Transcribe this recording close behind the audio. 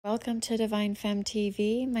Welcome to Divine Femme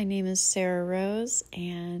TV. My name is Sarah Rose,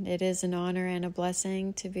 and it is an honor and a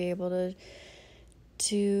blessing to be able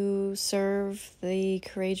to serve the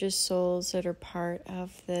courageous souls that are part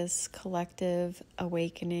of this collective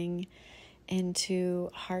awakening into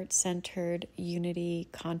heart-centered unity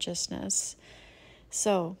consciousness.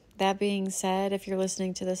 So, that being said, if you're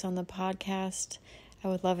listening to this on the podcast, I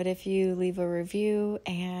would love it if you leave a review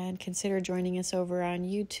and consider joining us over on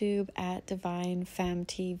YouTube at Divine Femme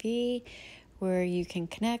TV, where you can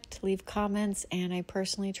connect, leave comments, and I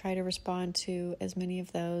personally try to respond to as many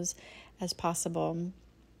of those as possible.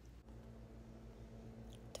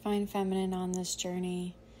 Divine Feminine, on this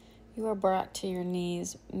journey, you are brought to your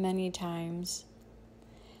knees many times,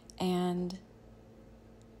 and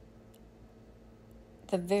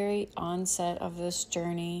the very onset of this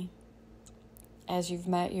journey, as you've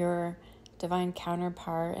met your divine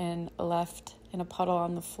counterpart and left in a puddle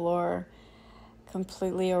on the floor,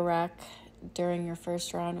 completely a wreck during your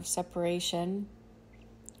first round of separation,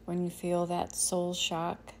 when you feel that soul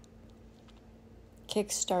shock,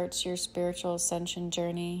 kickstarts your spiritual ascension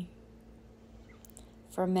journey.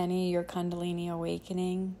 For many, your Kundalini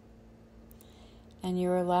awakening, and you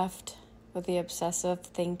are left with the obsessive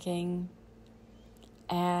thinking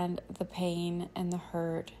and the pain and the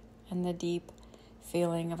hurt and the deep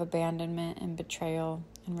feeling of abandonment and betrayal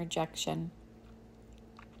and rejection.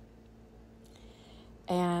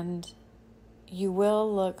 And you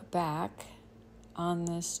will look back on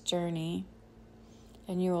this journey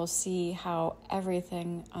and you will see how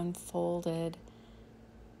everything unfolded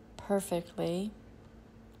perfectly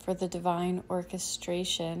for the divine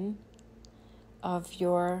orchestration of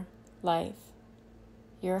your life,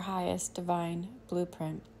 your highest divine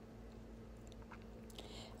blueprint.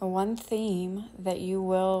 And one theme that you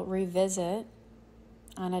will revisit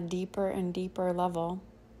on a deeper and deeper level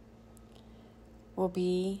will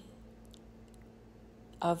be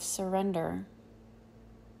of surrender.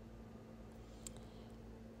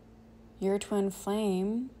 Your twin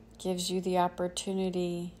flame gives you the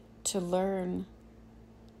opportunity to learn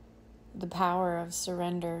the power of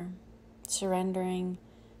surrender, surrendering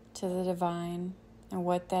to the divine and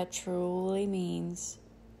what that truly means.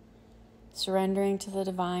 Surrendering to the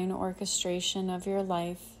divine orchestration of your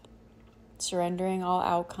life, surrendering all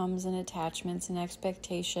outcomes and attachments and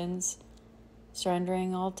expectations,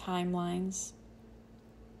 surrendering all timelines,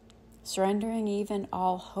 surrendering even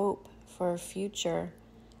all hope for a future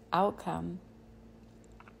outcome,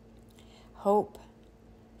 hope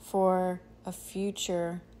for a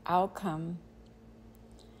future outcome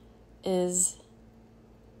is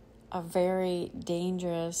a very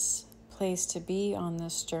dangerous place to be on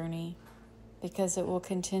this journey, because it will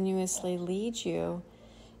continuously lead you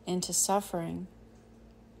into suffering.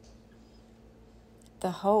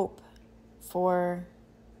 The hope for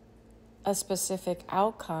a specific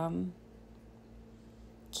outcome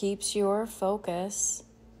keeps your focus,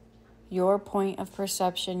 your point of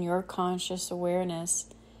perception, your conscious awareness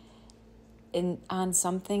on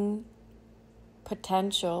something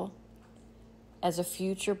potential as a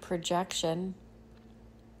future projection,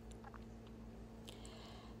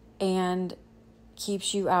 and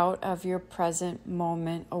keeps you out of your present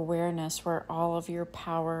moment awareness where all of your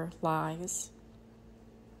power lies.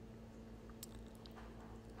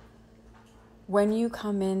 When you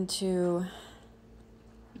come into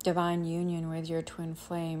divine union with your twin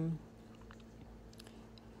flame,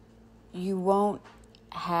 you won't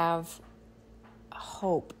have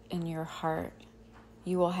hope in your heart.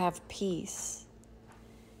 You will have peace.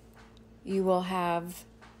 You will have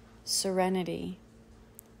serenity.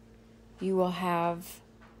 You will have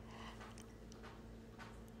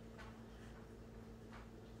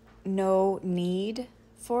no need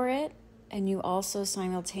for it, and you also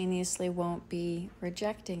simultaneously won't be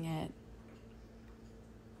rejecting it.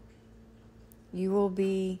 You will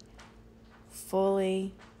be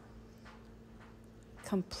fully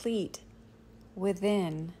complete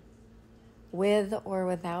within, with or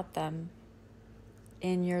without them,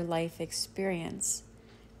 in your life experience,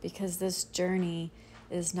 because this journey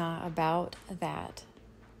is not about that.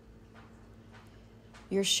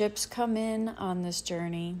 Your ships come in on this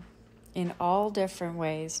journey in all different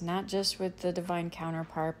ways, not just with the divine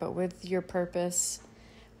counterpart, but with your purpose,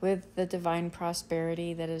 with the divine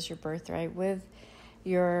prosperity that is your birthright, with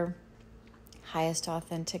your highest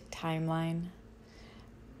authentic timeline,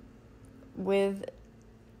 with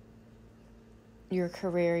your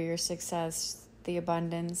career, your success, the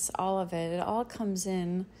abundance, all of it. It all comes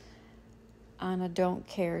in on a don't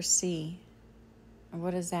care see. And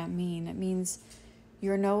what does that mean? It means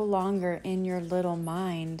you're no longer in your little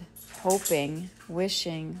mind hoping,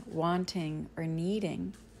 wishing, wanting, or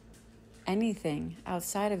needing. anything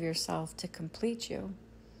outside of yourself to complete you.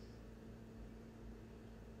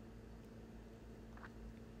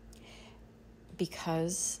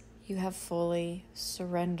 Because you have fully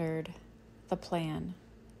surrendered the plan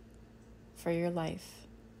for your life.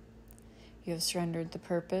 You have surrendered the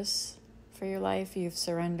purpose for your life. You've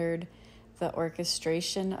surrendered the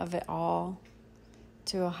orchestration of it all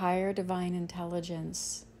to a higher divine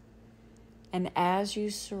intelligence. And as you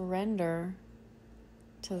surrender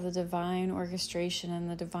to the divine orchestration and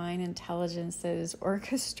the divine intelligence that is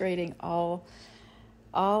orchestrating all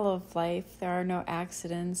of life, there are no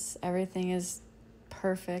accidents. Everything is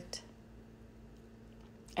perfect.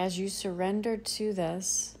 As you surrender to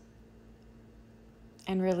this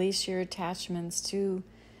and release your attachments to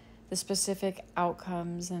the specific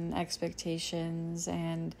outcomes and expectations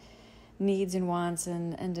and needs and wants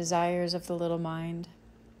and desires of the little mind,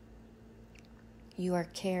 you are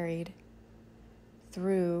carried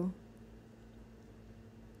through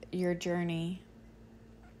your journey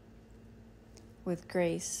with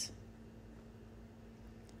grace.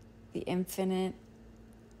 The infinite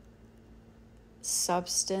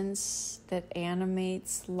substance that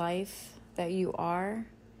animates life that you are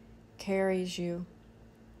carries you,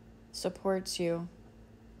 supports you,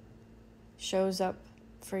 shows up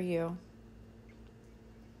for you.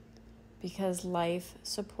 Because life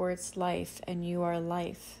supports life, and you are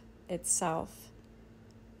life itself.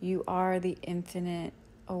 You are the infinite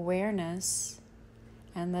awareness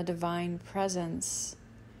and the divine presence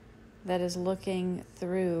that is looking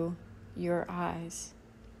through your eyes.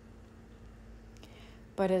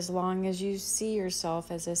 But as long as you see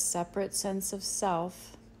yourself as a separate sense of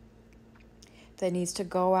self that needs to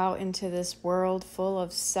go out into this world full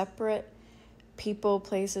of separate people,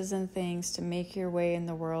 places, and things to make your way in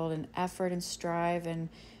the world, and effort and strive and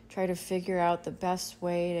try to figure out the best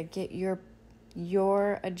way to get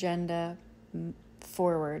your agenda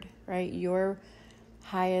forward, right? Your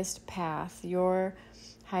highest path, your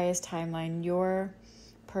highest timeline, your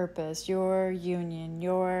purpose, your union,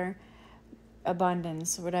 your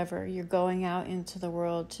abundance, whatever. You're going out into the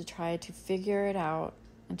world to try to figure it out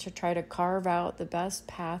and to try to carve out the best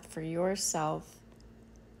path for yourself.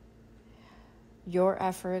 Your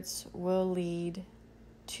efforts will lead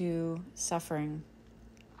to suffering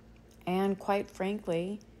and, quite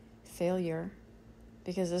frankly, failure,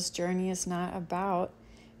 because this journey is not about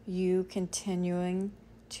you continuing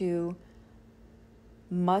to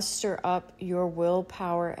muster up your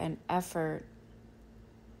willpower and effort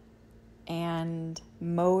and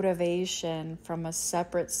motivation from a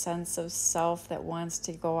separate sense of self that wants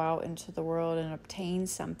to go out into the world and obtain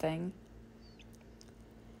something.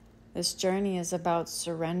 This journey is about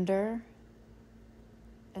surrender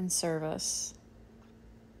and service.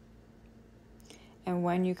 And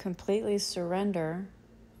when you completely surrender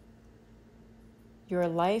your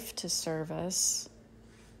life to service,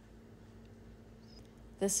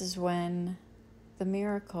 this is when the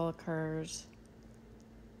miracle occurs.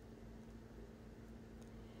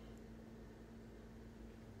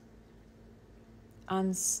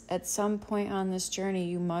 At some point on this journey,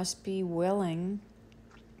 you must be willing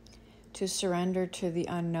to surrender to the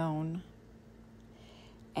unknown.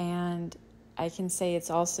 And I can say it's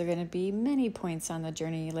also going to be many points on the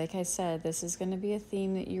journey. Like I said, this is going to be a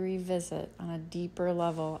theme that you revisit on a deeper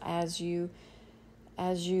level as you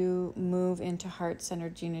move into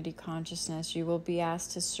heart-centered unity consciousness. You will be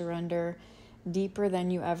asked to surrender deeper than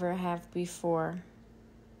you ever have before.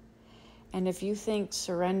 And if you think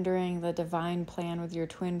surrendering the divine plan with your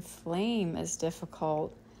twin flame is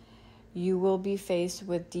difficult, you will be faced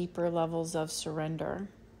with deeper levels of surrender.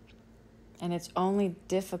 And it's only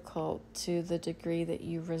difficult to the degree that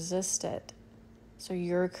you resist it. So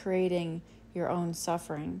you're creating your own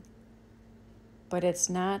suffering. But it's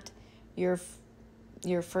not your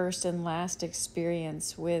first and last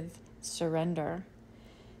experience with surrender.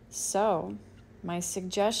 So my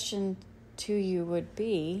suggestion to you would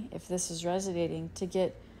be, if this is resonating, to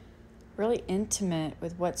get really intimate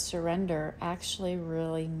with what surrender actually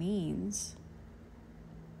really means.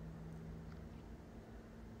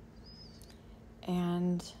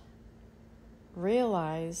 And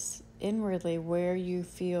realize inwardly where you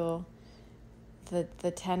feel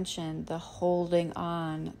the tension, the holding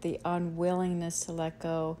on, the unwillingness to let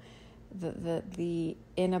go, the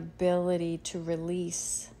inability to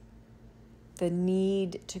release, the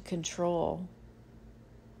need to control.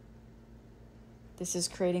 This is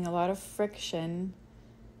creating a lot of friction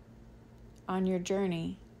on your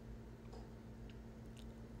journey.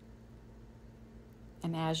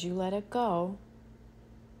 And as you let it go,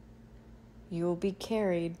 you will be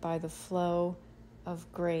carried by the flow of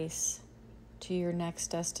grace to your next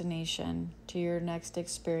destination, to your next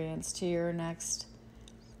experience, to your next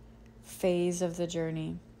phase of the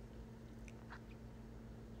journey.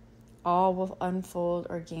 All will unfold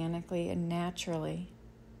organically and naturally.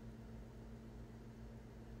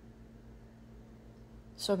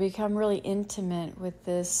 So become really intimate with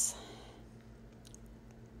this,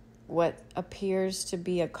 what appears to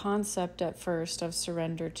be a concept at first of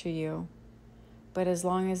surrender to you. But as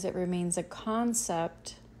long as it remains a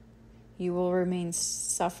concept, you will remain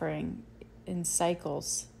suffering in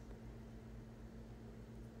cycles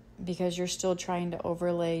because you're still trying to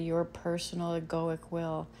overlay your personal egoic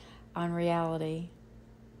will on reality.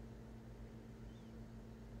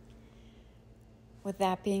 With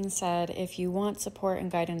that being said, if you want support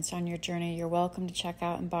and guidance on your journey, you're welcome to check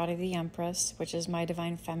out Embody the Empress, which is my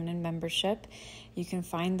Divine Feminine membership. You can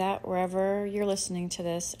find that wherever you're listening to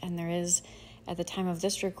this, and there is, at the time of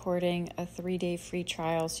this recording, a 3-day free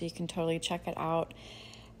trial, so you can totally check it out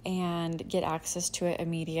and get access to it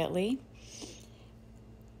immediately.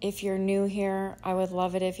 If you're new here, I would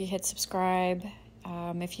love it if you hit subscribe.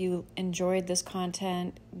 If you enjoyed this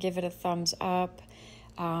content, give it a thumbs up.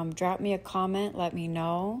 Drop me a comment, let me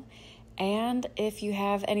know. And if you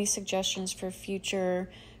have any suggestions for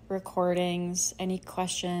future recordings, any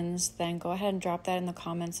questions, then go ahead and drop that in the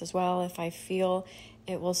comments as well. If I feel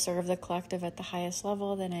it will serve the collective at the highest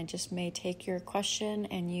level, then I just may take your question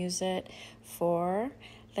and use it for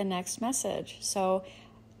the next message. So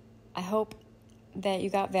I hope that you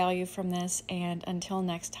got value from this, and until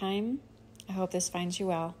next time, I hope this finds you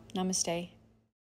well. Namaste.